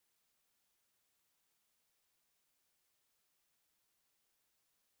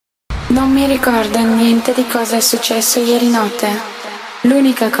Non mi ricordo niente di cosa è successo ieri notte.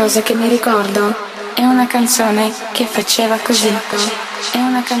 L'unica cosa che mi ricordo è una canzone che faceva così. È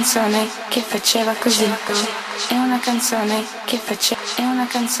una canzone che faceva così. È una canzone che faceva. È una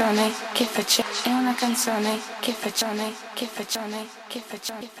canzone che faceva. È una canzone che faceva. Che faceva. Che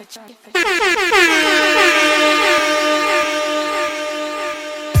faceva. Che faceva.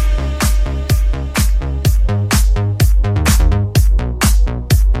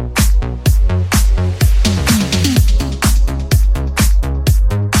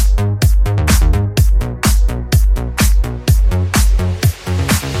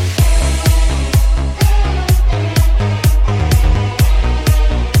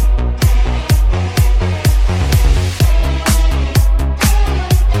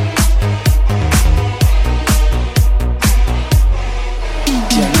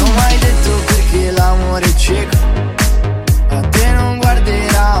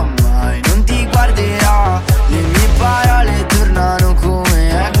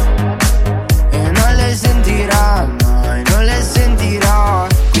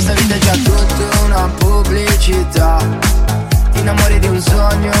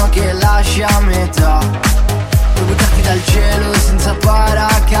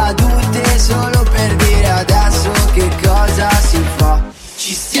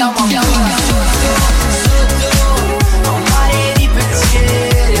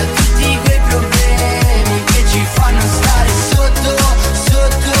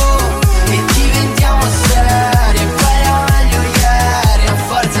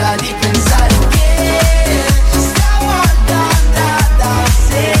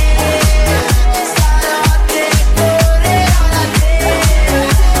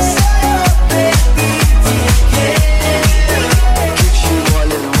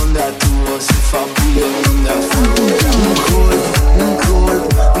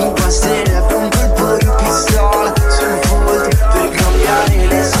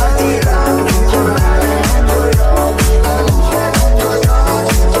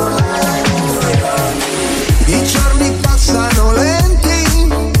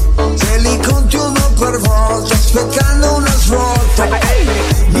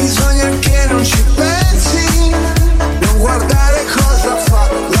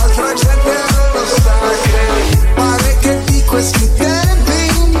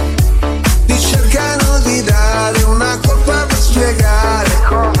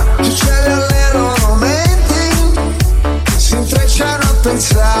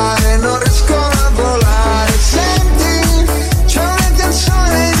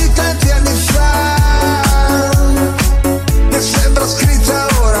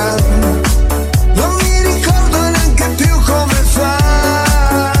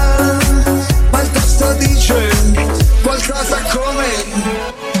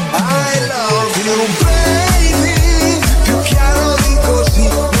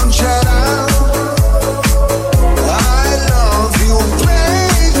 I love you,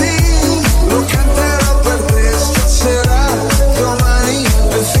 baby.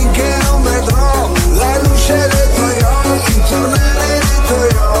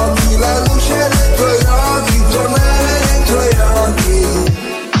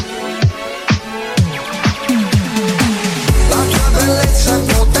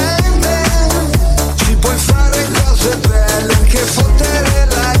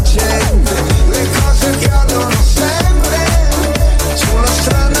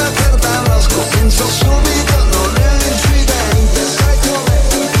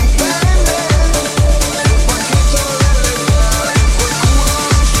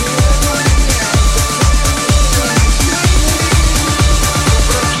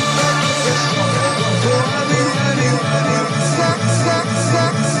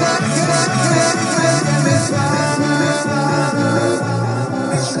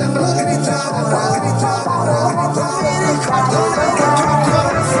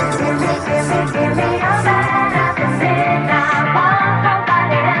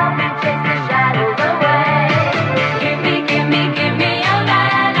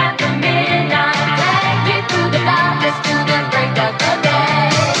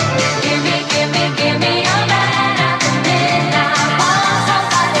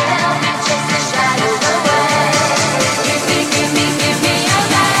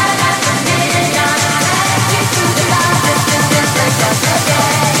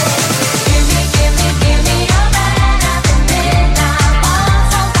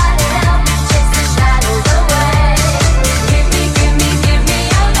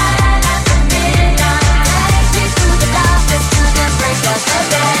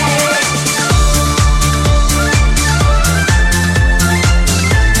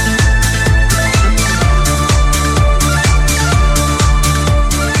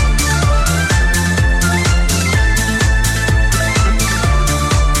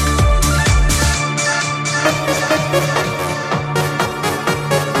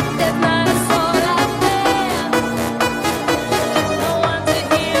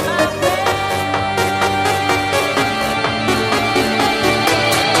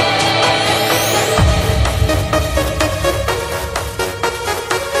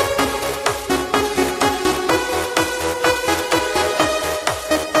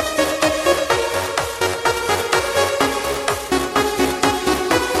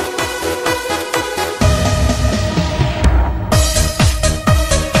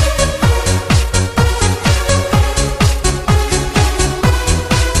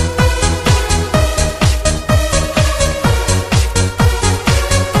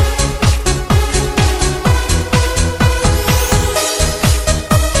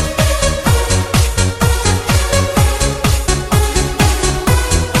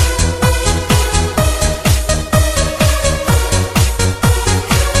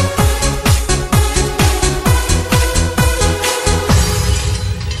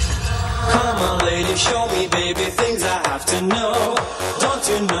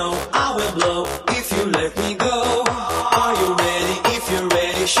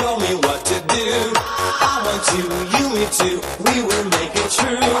 you show me what to do. I want you, you me too, we will make it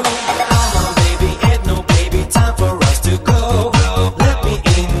true. Come on baby, ain't no baby, time for us to go. Let me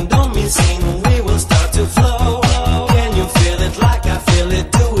in, don't mean sing, we will start to flow. Can you feel it like I feel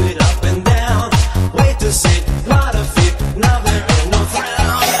it? Do it up and down. Wait to sit, what a fit, now there ain't no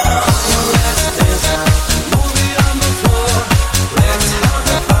frown. Let's dance now, move it on the floor. Let's have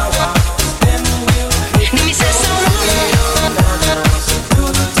the power, then we'll hit. Dimmi se sono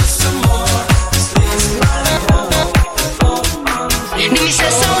Dimmi se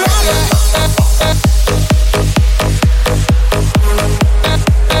sono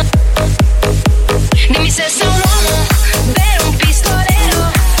Dimmi se sono vero un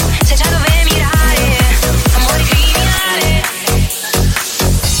pistolero, sai già dove mirare, amore criminale.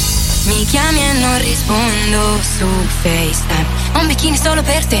 Mi chiami e non rispondo su FaceTime. Ho un bikini solo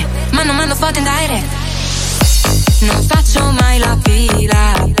per te, ma non mando foto in direct. Non faccio mai la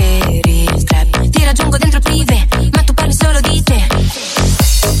fila per il trap. Ti raggiungo dentro prive, ma tu parli solo di te.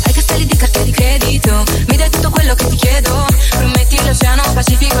 Hai castelli di carte di credito, mi dai tutto quello che ti chiedo. Prometti l'oceano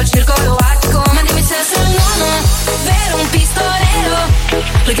Pacifico, il circolo artico. Ma dimmi se sei un uomo, vero un pistolero.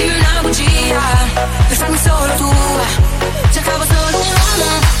 Poi dimmi una bugia, per farmi solo tua. Cercavo solo un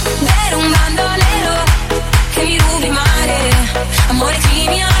uomo, vero un bandolero, che mi rubi mare, amore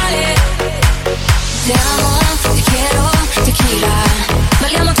criminale. Te amo, te quiero, tequila.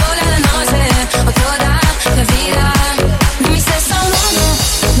 Balliamo toda la noche, o toda la vida. Dimmi se sono un uomo,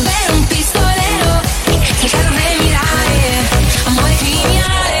 vero un pistolero, che caro deve mirare, amore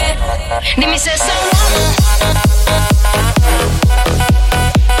criminale. Dimmi se sono un uomo.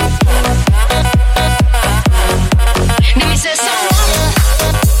 Dimmi se sono un uomo.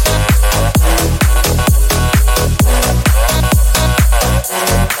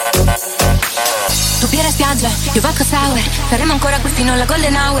 Tu birra e spiaggia, io vodka sour. Faremo ancora qui fino alla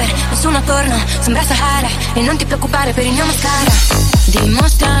golden hour. Nessuno attorno, sembra Sahara. E non ti preoccupare per il mio mascara.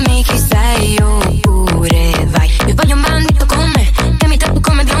 Dimostrami chi sei oppure vai. Io voglio un bandito con me, che mi tratto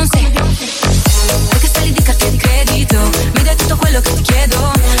come Beyoncé. Perché stai di carte di credito, mi dai tutto quello che ti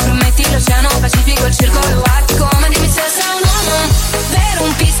chiedo. Prometti l'oceano Pacifico, il circolo artico. Ma dimmi se sei un uomo, vero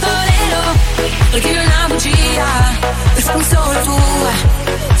un pistolero. Poi dimmi una bugia, per farmi solo tua.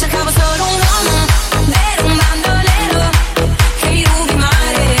 Cercavo solo un uomo, vero un bandolero, che mi rubi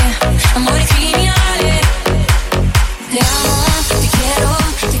mare, amore criminale. Te amo, te quiero,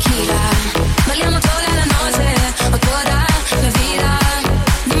 tequila. Balliamo toda la noche, o toda la vida.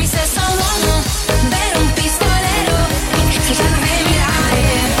 Dimmi se sono un uomo, vero un pistolero, che già deve mirare,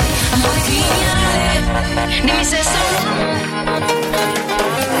 amore criminale. Dimmi se sono un uomo.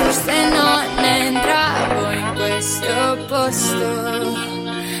 Forse non entravo in questo posto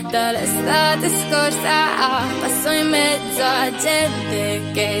dall'estate scorsa, passo in mezzo a gente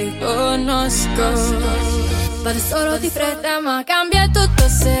che conosco. Vado solo di fretta ma cambia tutto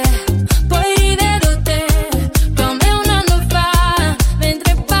se poi rivedo te come un anno fa.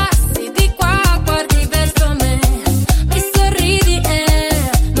 Mentre passi di qua guardi verso me, mi sorridi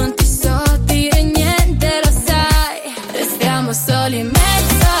e non ti so dire niente, lo sai. Restiamo soli in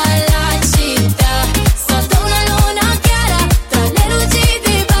mezzo alla città, sotto una luna chiara, tra le luci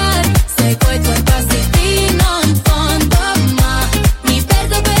di bar. Seguo i tuoi passi fino in fondo, ma mi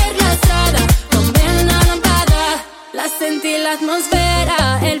perdo per la strada come una lampada. La senti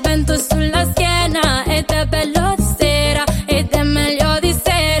l'atmosfera e il vento sulla schiena, ed è bello di sera, ed è meglio di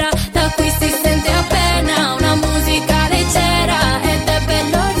sera. Da qui si sente appena una musica leggera, ed è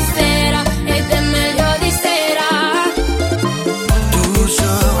bello di sera, ed è meglio di sera. Tus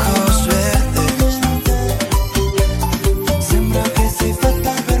ojos verdes, sembra che sei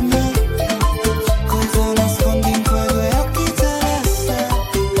fatta per me. Cosa nascondi in quei due occhi celesti?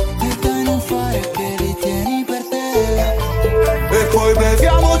 E dai non fare che li tieni per te. E poi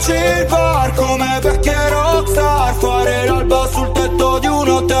beviamoci il bar come vecchie rockstar. Fare l'alba sul tetto di un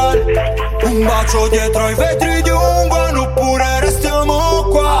hotel. Un bacio dietro ai vetri di un van. Oppure restiamo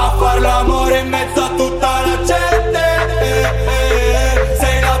qua a far l'amore in mezzo a tutta la gente.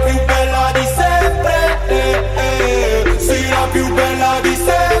 Sei la più bella di sempre. Sei la più bella di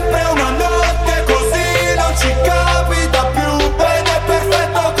sempre. Una notte così non ci capita più. Ed è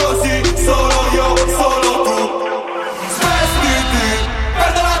perfetto così. Solo io, solo tu. Svestiti,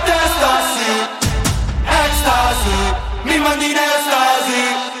 perdo la testa, sì. Ecstasy, mi mandi in estasi.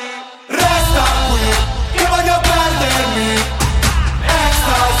 Resta qui, che voglio perdere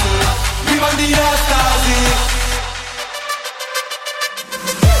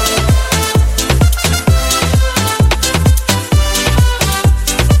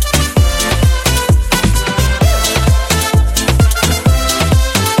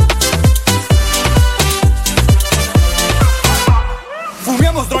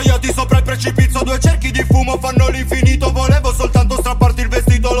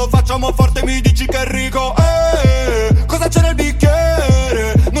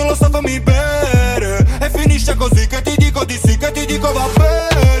dico va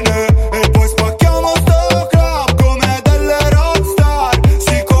bene. E poi spacchiamo sto club come delle rockstar.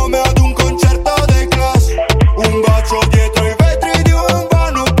 Sì, come ad un concerto dei Clash. Un bacio dietro i vetri di un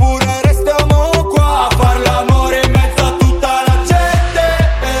van, oppure restiamo qua a far l'amore in mezzo a tutta la gente.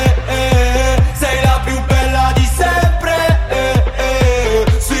 Sei la più bella di sempre.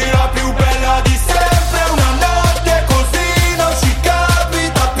 Sì, la più bella di sempre. Una notte così non ci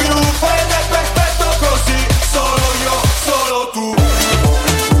capita più. Ed è perfetto così. Solo io, solo tu.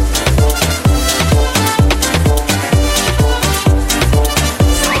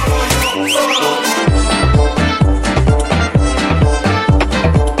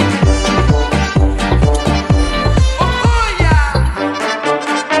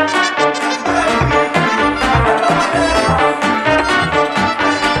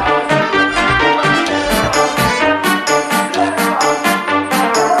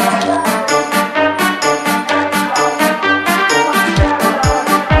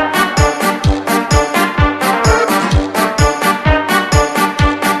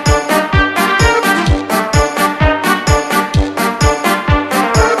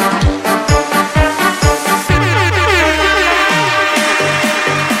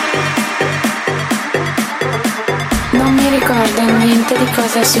 Non mi ricordo niente di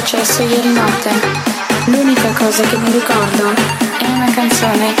cosa è successo ieri notte. L'unica cosa che mi ricordo è una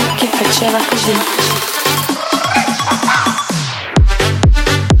canzone che faceva così.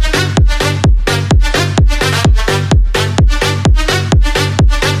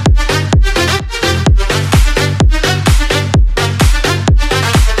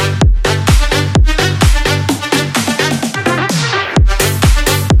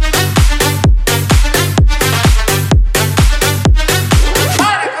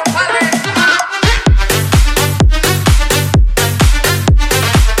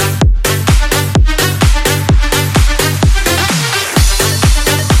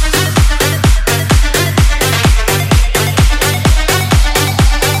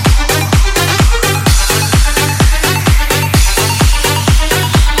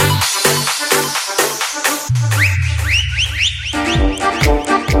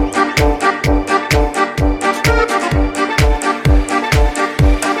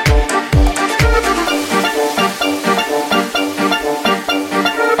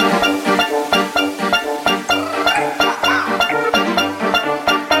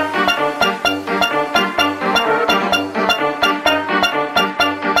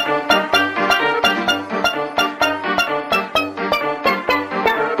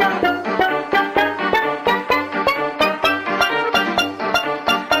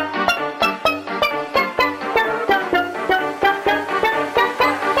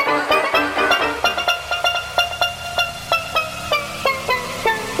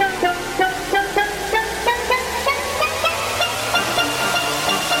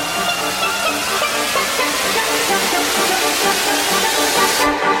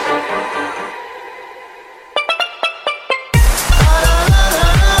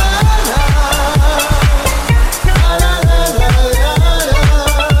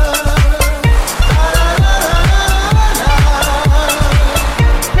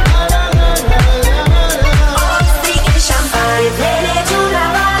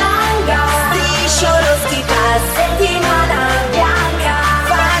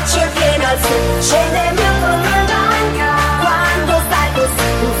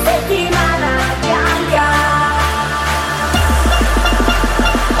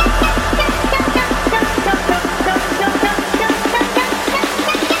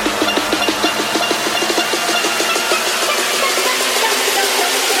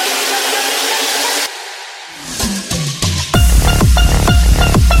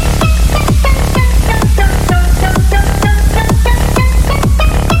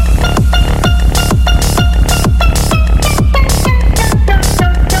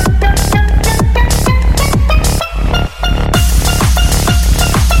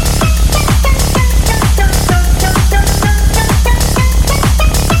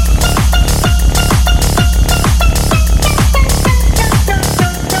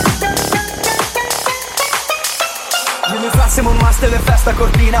 Siamo un master e festa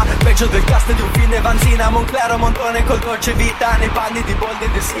cortina, peggio del cast di un film Evanzina. Monclero, Montone col dolce vita, nei panni di Boldi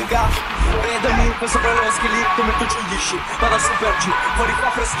e di Siga. Vedami, qua sopra lo schili, come tu giudici. Vado super G, fuori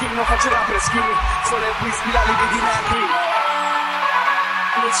qua freschino, faccio la freschini. Sole e whisky, la livi di negri.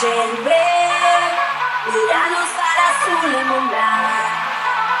 Dicembre, Milano sarà sulle montagne.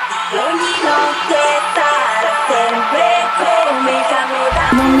 Ogni notte sarà sempre come il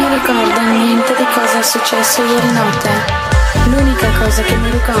capodanno. Non mi ricordo niente di cosa è successo ieri notte. L'unica cosa che mi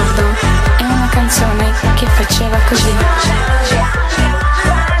ricordo è una canzone che faceva così.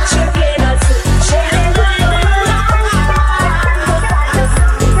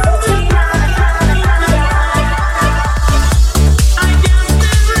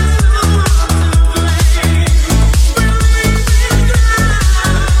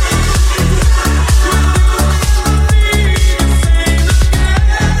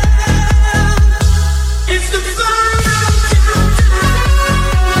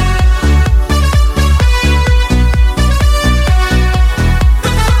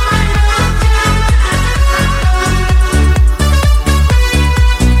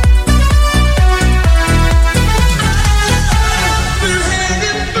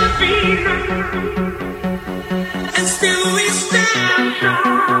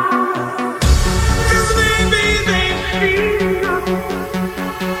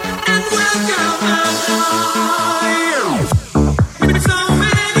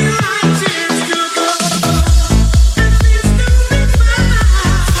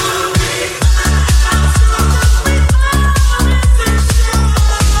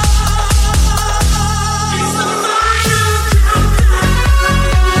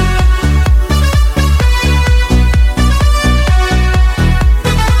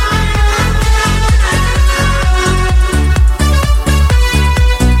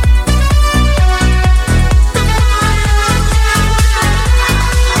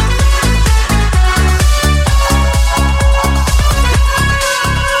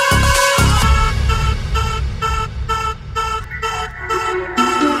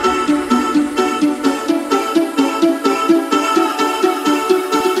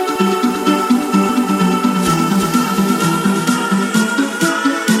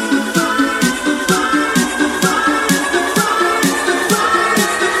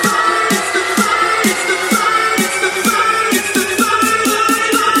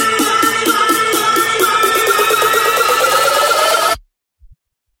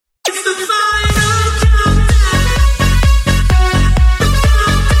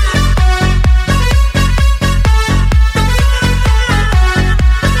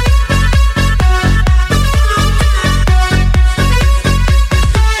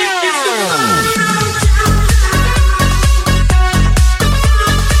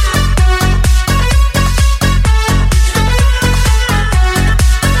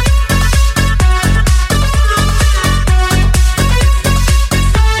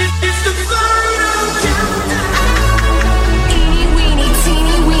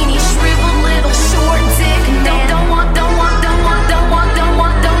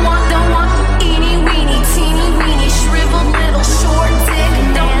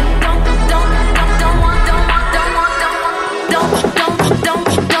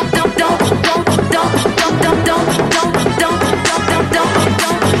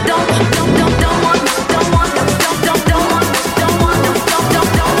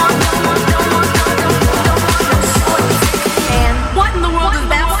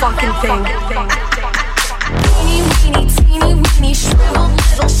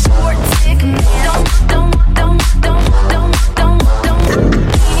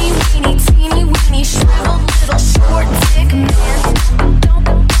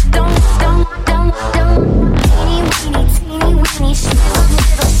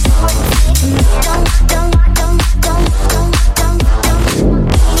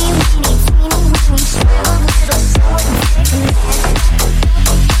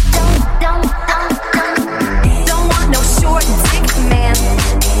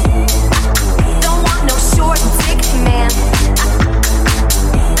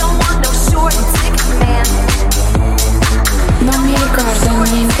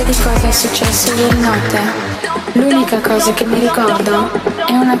 L'unica cosa che mi ricordo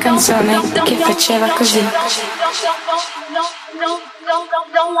è una canzone che faceva così.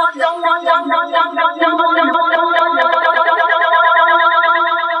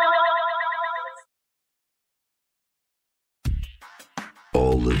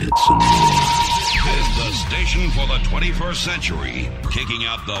 All the hits and more. This is the station for the 21st century, kicking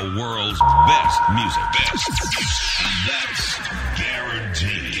out the world's best music. That's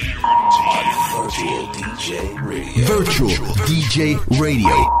guaranteed. Virtual DJ Radio. Virtual DJ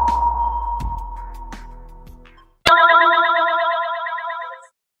Radio.